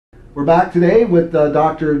We're back today with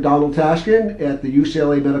Dr. Donald Tashkin at the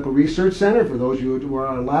UCLA Medical Research Center. For those of you who were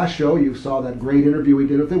on our last show, you saw that great interview we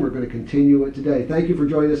did with him. We're going to continue it today. Thank you for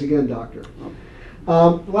joining us again, Doctor.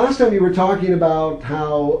 Last time you were talking about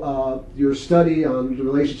how your study on the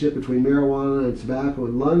relationship between marijuana and tobacco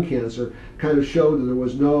and lung cancer kind of showed that there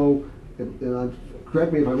was no, and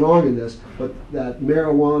correct me if I'm wrong in this, but that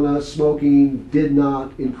marijuana smoking did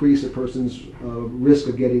not increase a person's risk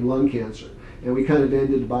of getting lung cancer. And we kind of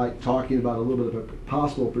ended by talking about a little bit of a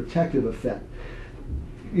possible protective effect.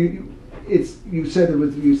 You said it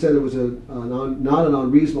was not an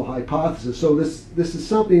unreasonable hypothesis. So this is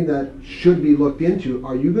something that should be looked into.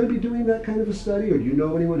 Are you going to be doing that kind of a study, or do you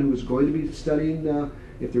know anyone who is going to be studying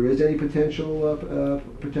if there is any potential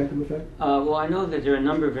protective effect? Well, I know that there are a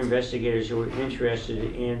number of investigators who are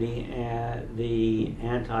interested in the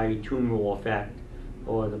anti-tumoral effect,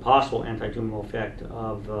 or the possible anti-tumoral effect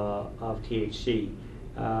of THC,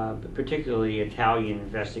 particularly Italian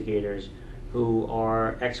investigators who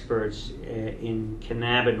are experts in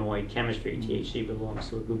cannabinoid chemistry. THC belongs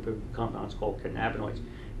to a group of compounds called cannabinoids,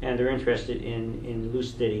 and they're interested in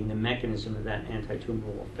elucidating the mechanism of that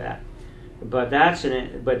anti-tumoral effect. But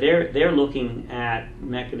they're looking at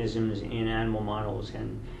mechanisms in animal models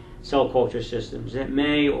and cell culture systems that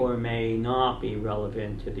may or may not be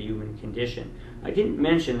relevant to the human condition. I didn't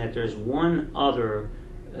mention that there's one other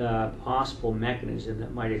possible mechanism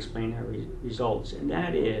that might explain our results, and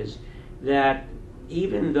that is that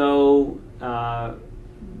even though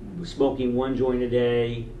smoking one joint a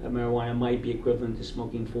day of marijuana might be equivalent to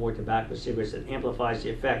smoking 4 tobacco cigarettes, it amplifies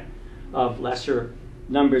the effect of lesser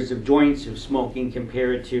numbers of joints of smoking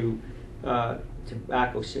compared to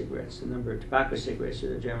tobacco cigarettes, the number of tobacco cigarettes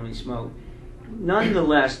that are generally smoked.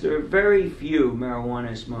 Nonetheless, there are very few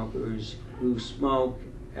marijuana smokers who smoke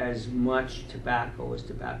as much tobacco as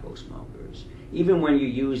tobacco smokers, even when you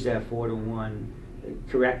use that 4-to-1,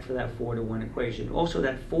 correct for that 4-to-1 equation. Also,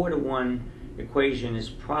 that 4-to-1 equation is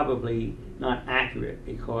probably not accurate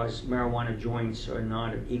because marijuana joints are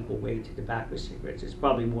not of equal weight to tobacco cigarettes. It's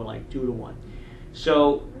probably more like 2-to-1.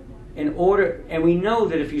 So, and we know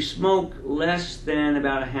that if you smoke less than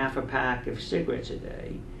about a half a pack of cigarettes a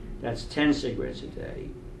day, that's 10 cigarettes a day,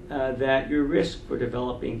 that your risk for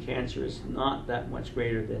developing cancer is not that much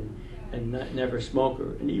greater than a never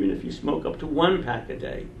smoker. And even if you smoke up to 1 pack a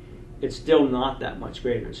day, it's still not that much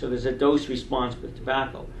greater. So there's a dose response with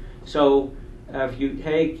tobacco. So if you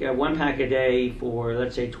take 1 pack a day for,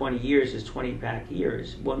 let's say, 20 years is 20 pack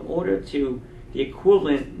years. Well, in order to the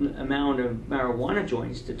equivalent amount of marijuana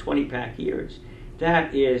joints to 20 pack years,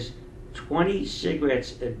 that is 20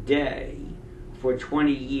 cigarettes a day for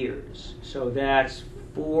 20 years. So that's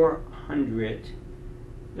 400,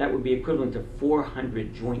 that would be equivalent to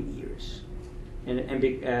 400 joint years.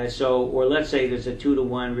 So, or let's say there's a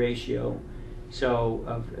 2-to-1 ratio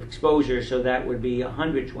of exposure, so that would be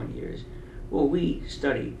 100 joint years. Well, we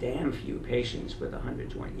studied damn few patients with 100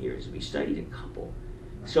 joint years. We studied a couple.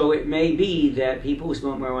 So it may be that people who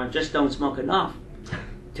smoke marijuana just don't smoke enough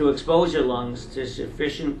to expose their lungs to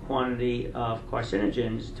sufficient quantity of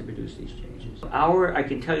carcinogens to produce these changes. I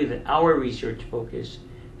can tell you that our research focus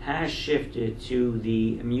has shifted to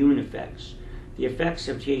the immune effects, the effects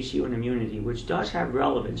of THC on immunity, which does have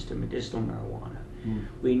relevance to medicinal marijuana.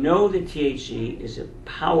 We know that THC is a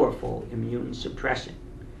powerful immune suppressant,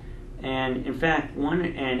 and in fact, an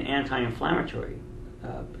anti-inflammatory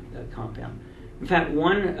compound. In fact,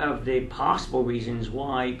 one of the possible reasons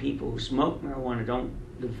why people who smoke marijuana don't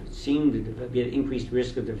seem to be at increased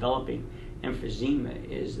risk of developing emphysema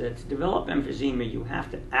is that to develop emphysema, you have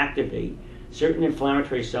to activate certain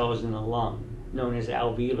inflammatory cells in the lung, known as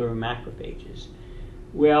alveolar macrophages.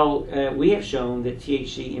 Well, we have shown that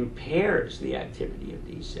THC impairs the activity of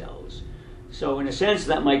these cells. So in a sense,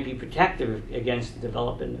 that might be protective against the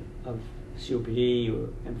development of COPD or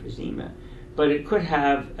emphysema, but it could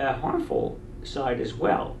have a harmful side as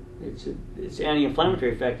well. Its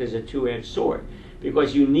anti-inflammatory effect is a two-edged sword,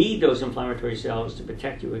 because you need those inflammatory cells to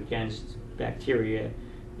protect you against bacteria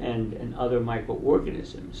and other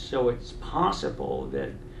microorganisms. So it's possible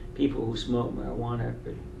that people who smoke marijuana,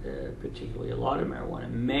 particularly a lot of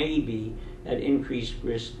marijuana, may be at increased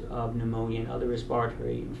risk of pneumonia and other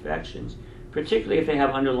respiratory infections, particularly if they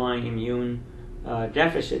have underlying immune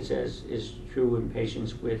deficits, as is true in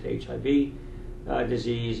patients with HIV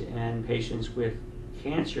disease and patients with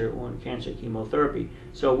cancer on cancer chemotherapy.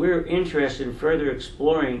 So we're interested in further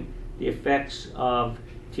exploring the effects of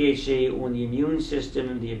THC on the immune system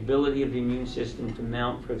and the ability of the immune system to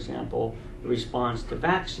mount, for example, a response to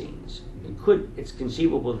vaccines. It's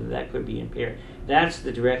conceivable that that could be impaired. That's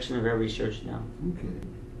the direction of our research now. Okay.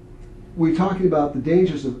 we're talking about the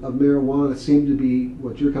dangers of marijuana seem to be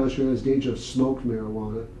what you're concentrating on is danger of smoked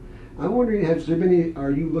marijuana. I'm wondering,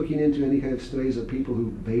 are you looking into any kind of studies of people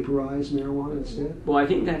who vaporize marijuana instead? Well, I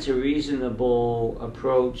think that's a reasonable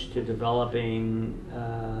approach to developing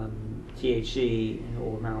THC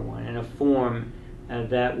or marijuana in a form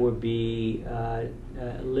that would be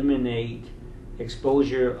eliminate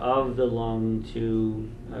exposure of the lung to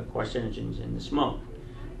carcinogens in the smoke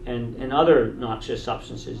and other noxious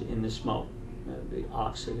substances in the smoke, the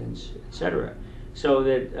oxidants, etc. So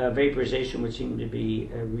that vaporization would seem to be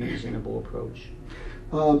a reasonable approach.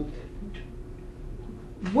 What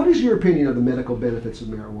is your opinion of the medical benefits of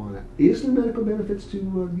marijuana? Is there medical benefits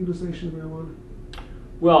to utilization of marijuana?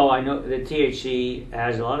 Well, I know that THC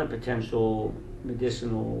has a lot of potential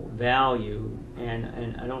medicinal value,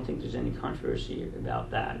 and I don't think there's any controversy about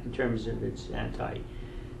that in terms of its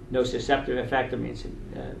anti-nociceptive effect. I mean, it's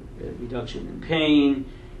a reduction in pain.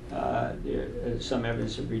 There's some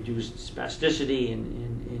evidence of reduced spasticity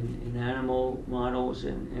in animal models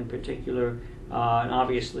in particular. And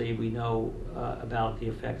obviously, we know about the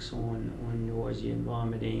effects on nausea and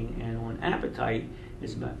vomiting and on appetite.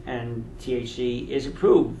 And THC is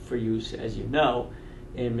approved for use, as you know,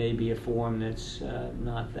 in maybe a form that's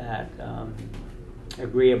not that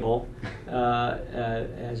agreeable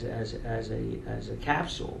as a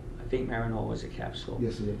capsule. I think Marinol is a capsule.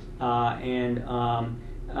 Yes, it is.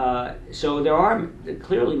 So there are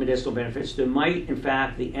clearly medicinal benefits. There might, in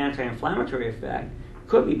fact, the anti-inflammatory effect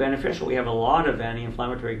could be beneficial. We have a lot of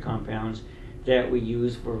anti-inflammatory compounds that we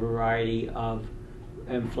use for a variety of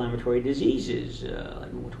inflammatory diseases,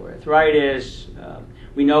 like rheumatoid arthritis.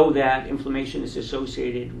 We know that inflammation is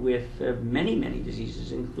associated with many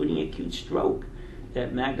diseases, including acute stroke,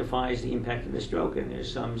 that magnifies the impact of the stroke. And there's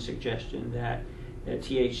some suggestion that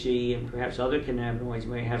THC and perhaps other cannabinoids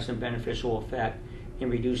may have some beneficial effect in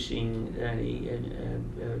reducing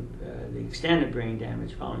the extent of brain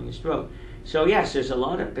damage following a stroke. So yes, there's a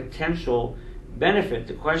lot of potential benefit.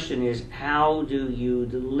 The question is, how do you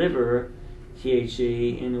deliver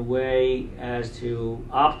THC in a way as to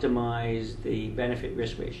optimize the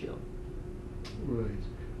benefit-risk ratio? Right.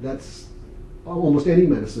 That's almost any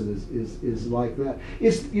medicine is like that.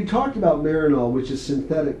 You talked about Marinol, which is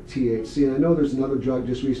synthetic THC, and I know there's another drug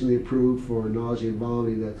just recently approved for nausea and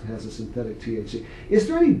vomiting that has a synthetic THC. Is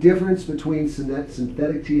there any difference between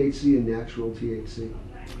synthetic THC and natural THC?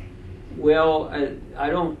 Well, I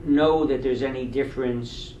don't know that there's any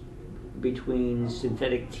difference between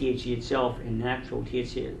synthetic THC itself and natural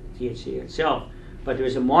THC itself, but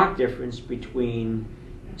there's a marked difference between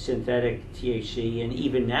synthetic THC and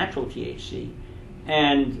even natural THC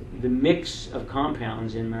and the mix of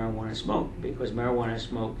compounds in marijuana smoke, because marijuana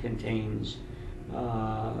smoke contains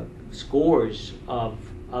scores of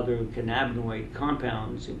other cannabinoid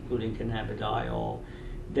compounds, including cannabidiol,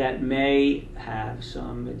 that may have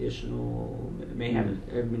some medicinal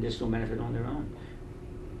benefit on their own.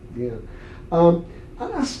 Yeah. On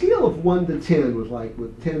a scale of 1 to 10,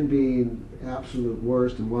 with 10 being absolute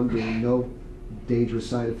worst and 1 being no dangerous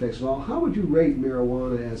side effects at all, how would you rate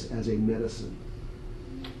marijuana as a medicine?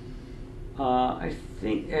 I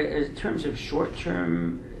think in terms of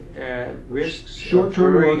short-term risks,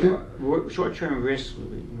 short-term risks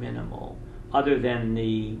would be minimal, other than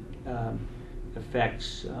the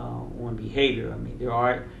effects on behavior. I mean, there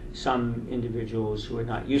are some individuals who are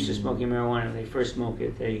not used to smoking marijuana. When they first smoke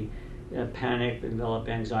it, they panic, develop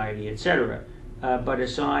anxiety, etc. But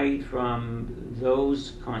aside from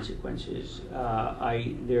those consequences,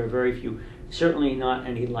 there are very few, certainly not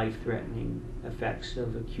any life-threatening effects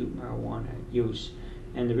of acute marijuana use.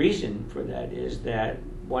 And the reason for that is that,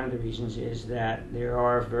 one of the reasons is that there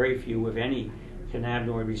are very few, if any,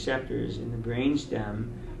 cannabinoid receptors in the brainstem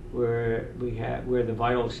where the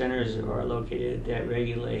vital centers are located that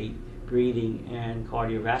regulate breathing and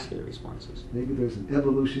cardiovascular responses. Maybe there's an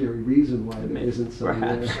evolutionary reason why there isn't some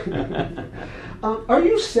there. Are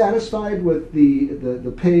you satisfied with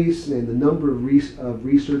the pace and the number of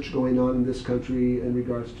research going on in this country in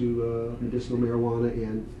regards to medicinal marijuana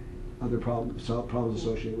and other problems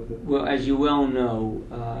associated with it? Well, as you well know,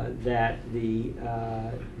 that the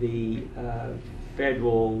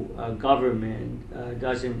federal government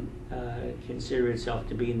doesn't consider itself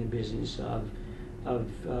to be in the business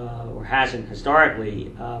or hasn't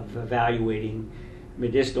historically of evaluating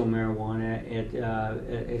medicinal marijuana.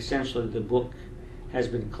 Essentially, the book has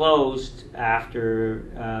been closed after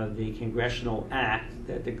the congressional act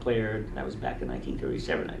that declared, that was back in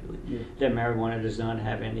 1937, I believe, that marijuana does not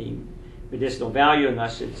have any medicinal value, and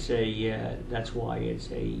thus that's why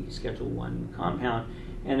it's a Schedule I compound,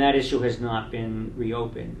 and that issue has not been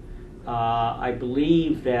reopened. I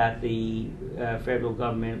believe that the federal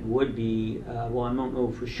government would be, well, I don't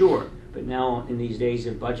know for sure, but now in these days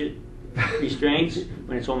of budget restraints,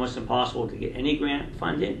 when it's almost impossible to get any grant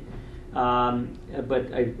funded,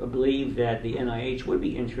 but I believe that the NIH would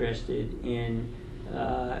be interested in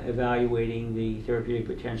evaluating the therapeutic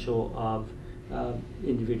potential of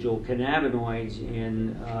individual cannabinoids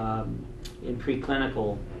in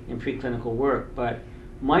preclinical work, but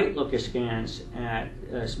might look askance at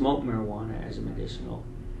smoked marijuana as a medicinal.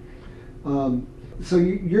 So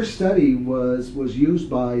your study was used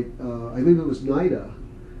by, I believe it was NIDA,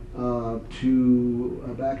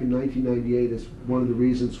 to back in 1998 as one of the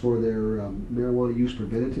reasons for their marijuana use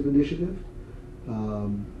preventative initiative.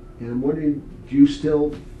 And I'm wondering, do you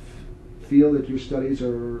still feel that your studies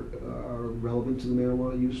are relevant to the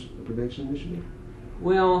marijuana use prevention initiative?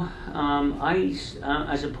 Well,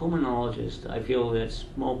 as a pulmonologist, I feel that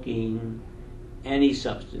smoking any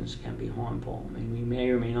substance can be harmful. I mean, we may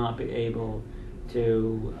or may not be able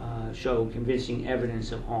to show convincing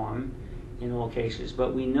evidence of harm in all cases,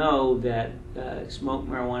 but we know that smoked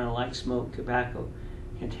marijuana, like smoked tobacco,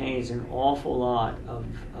 contains an awful lot of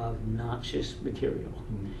noxious material,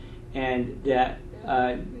 and that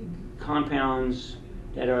compounds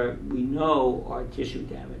that we know are tissue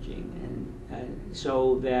damaging, and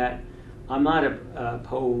so that I'm not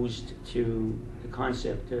opposed to the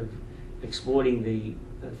concept of exploiting the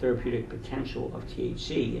therapeutic potential of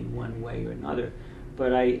THC in one way or another,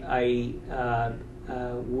 but I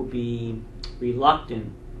will be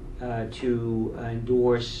reluctant to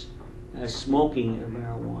endorse smoking of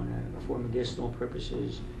marijuana for medicinal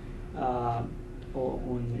purposes.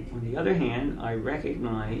 On the other hand, I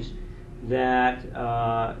recognize that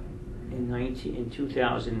in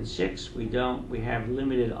 2006 we have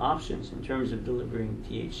limited options in terms of delivering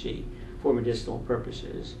THC for medicinal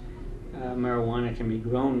purposes. Marijuana can be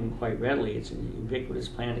grown quite readily. It's an ubiquitous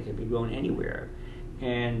plant. It can be grown anywhere,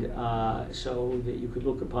 and so that you could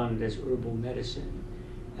look upon it as herbal medicine.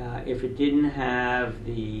 If it didn't have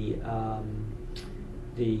the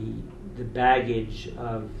baggage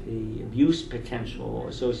of the abuse potential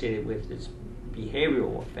associated with its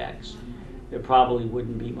behavioral effects, there probably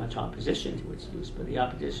wouldn't be much opposition to its use. But the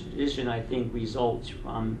opposition, I think, results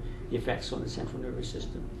from the effects on the central nervous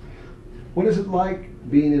system. What is it like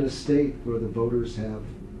being in a state where the voters have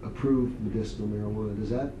approved medicinal marijuana? Does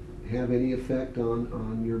that have any effect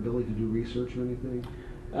on your ability to do research or anything?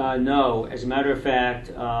 No. As a matter of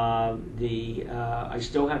fact, I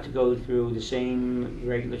still have to go through the same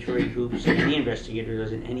regulatory hoops that any investigator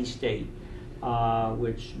does in any state,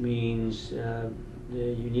 which means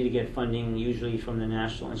you need to get funding usually from the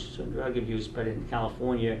National Institute on Drug Abuse, but in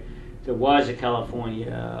California, there was a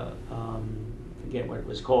California, forget what it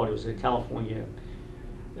was called, it was a California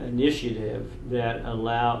initiative that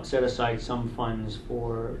set aside some funds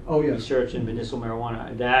for research in medicinal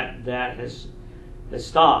marijuana. That has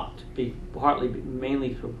stopped,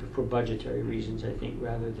 mainly for budgetary reasons, I think,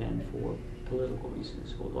 rather than for political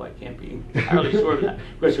reasons, although I can't be entirely sure of that.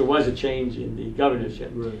 Of course, there was a change in the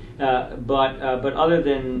governorship. Right. But other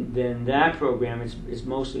than that program, it's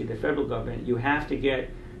mostly the federal government. You have to get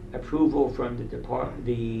approval from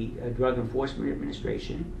the Drug Enforcement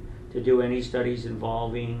Administration to do any studies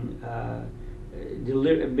involving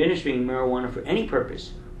administering marijuana for any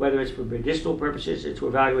purpose, whether it's for medicinal purposes or to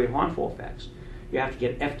evaluate harmful effects. You have to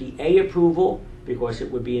get FDA approval because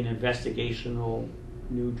it would be an investigational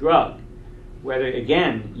new drug, whether,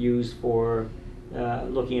 again, used for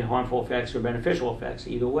looking at harmful effects or beneficial effects,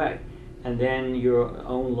 either way. And then your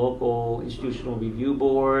own local institutional review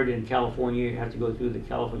board in California, you have to go through the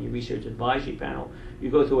California Research Advisory Panel.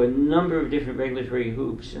 You go through a number of different regulatory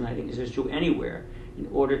hoops, and I think this is true anywhere, in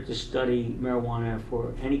order to study marijuana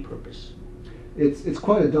for any purpose. It's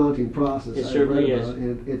quite a daunting process. It certainly is.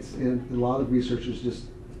 And a lot of researchers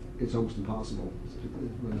it's almost impossible,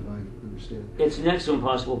 I understand. It's next to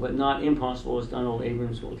impossible, but not impossible, as Donald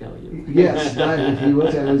Abrams will tell you. Yes, he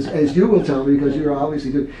will tell, as you will tell me, because you're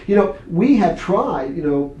obviously good. We had tried,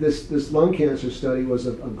 this lung cancer study was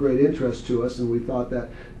of great interest to us, and we thought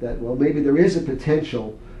that well, maybe there is a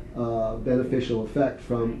potential beneficial effect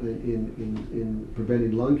from in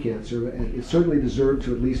preventing lung cancer, and it certainly deserved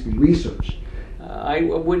to at least be researched. I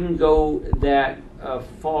wouldn't go that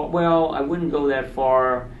far. Well, I wouldn't go that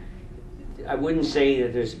far. I wouldn't say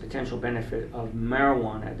that there's a potential benefit of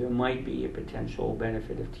marijuana. There might be a potential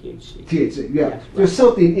benefit of THC. THC, yeah. Yes, right. There's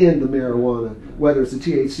something in the marijuana, whether it's the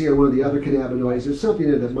THC or one of the other cannabinoids. There's something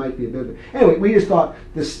in it that might be a benefit. Anyway, we just thought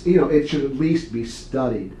this, it should at least be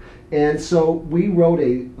studied. And so we wrote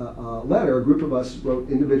a letter. A group of us wrote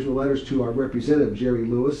individual letters to our representative, Jerry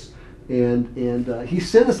Lewis, And he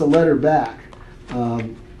sent us a letter back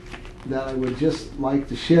that I would just like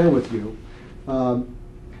to share with you.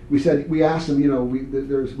 We asked him,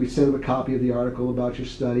 we sent him a copy of the article about your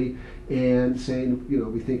study, and saying,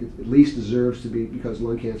 we think it at least deserves to be, because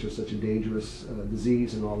lung cancer is such a dangerous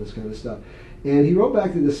disease and all this kind of stuff. And he wrote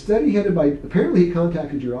back that the study headed by, apparently he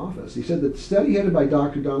contacted your office. He said that the study headed by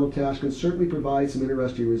Dr. Donald Tashkin certainly provides some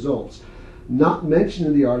interesting results. Not mentioned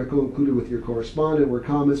in the article included with your correspondent were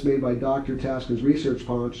comments made by Dr. Tashkin's research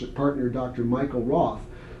partner, Dr. Michael Roth.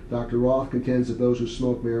 Dr. Roth contends that those who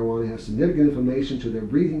smoke marijuana have significant inflammation to their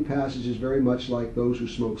breathing passages, very much like those who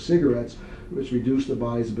smoke cigarettes, which reduce the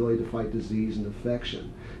body's ability to fight disease and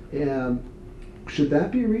infection. And should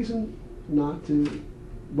that be a reason not to?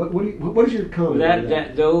 What is your comment on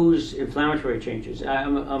that? Those inflammatory changes.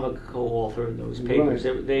 I'm a co-author of those papers.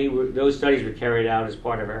 Right. Those studies were carried out as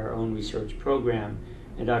part of our own research program,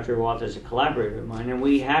 and Dr. Roth is a collaborator of mine, and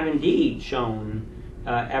we have indeed shown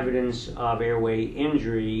evidence of airway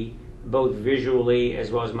injury, both visually as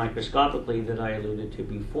well as microscopically, that I alluded to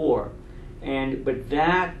before. But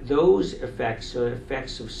those effects are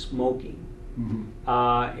effects of smoking.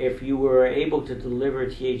 Mm-hmm. If you were able to deliver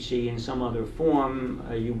THC in some other form,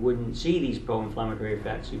 you wouldn't see these pro-inflammatory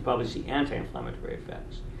effects. You'd probably see anti-inflammatory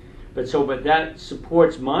effects. But that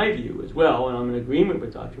supports my view as well, and I'm in agreement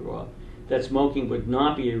with Dr. Roth, that smoking would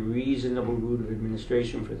not be a reasonable route of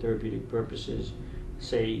administration for therapeutic purposes,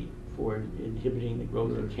 say for inhibiting the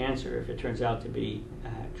growth of cancer, if it turns out to be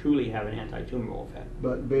truly have an anti-tumoral effect.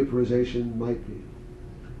 But vaporization might be.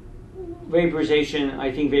 Vaporization,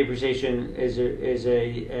 I think vaporization is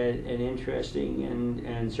an interesting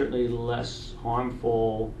and certainly less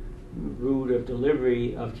harmful route of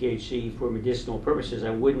delivery of THC for medicinal purposes. I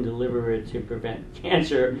wouldn't deliver it to prevent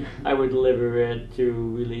cancer. I would deliver it to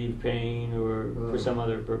relieve pain or for some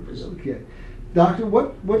other purpose. Okay. Doctor,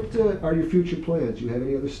 what are your future plans? Do you have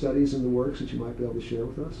any other studies in the works that you might be able to share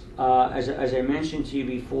with us? As I mentioned to you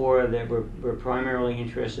before, that we're primarily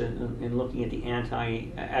interested in looking at the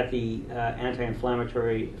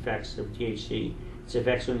anti-inflammatory effects of THC, its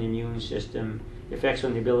effects on the immune system, effects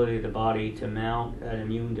on the ability of the body to mount an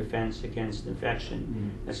immune defense against infection.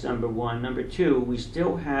 Mm-hmm. That's number one. Number two, we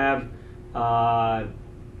still have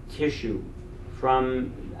tissue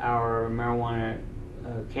from our marijuana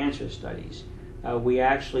cancer studies. We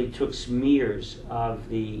actually took smears of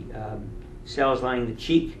the cells lining the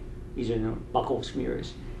cheek. These are buccal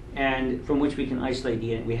smears, and from which we can isolate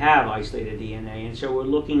DNA. We have isolated DNA, and so we're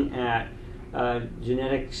looking at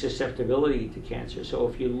genetic susceptibility to cancer. So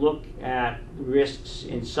if you look at risks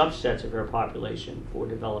in subsets of our population for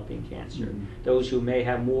developing cancer, mm-hmm. those who may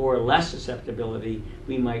have more or less susceptibility,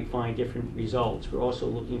 we might find different results. We're also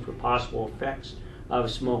looking for possible effects of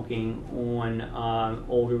smoking on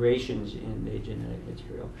alterations in the genetic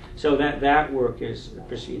material. So that work is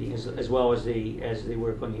proceeding as well as the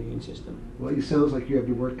work on the immune system. Well, it sounds like you have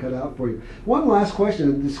your work cut out for you. One last question,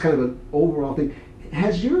 and this is kind of an overall thing. How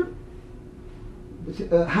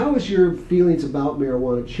has your feelings about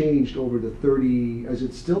marijuana changed over the 30? Is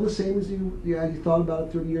it still the same as you thought about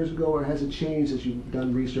it 30 years ago, or has it changed as you've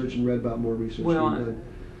done research and read about more research? Well,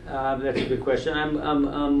 that's a good question.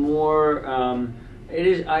 I'm more.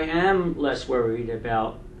 I am less worried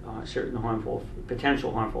about certain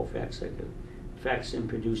potential harmful effects, like the effects in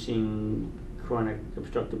producing chronic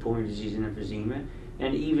obstructive pulmonary disease and emphysema,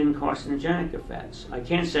 and even carcinogenic effects. I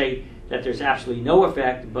can't say that there's absolutely no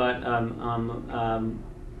effect, but I'm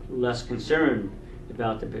less concerned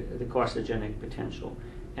about the carcinogenic potential.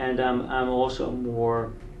 And I'm also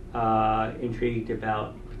more intrigued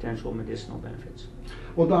about potential medicinal benefits.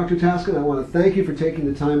 Well, Dr. Tashkin, I want to thank you for taking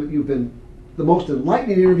the time. You've been the most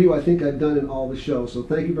enlightening interview I think I've done in all the shows. So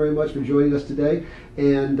thank you very much for joining us today.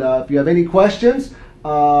 And if you have any questions,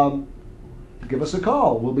 give us a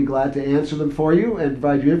call. We'll be glad to answer them for you and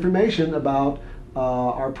provide you information about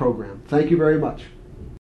our program. Thank you very much.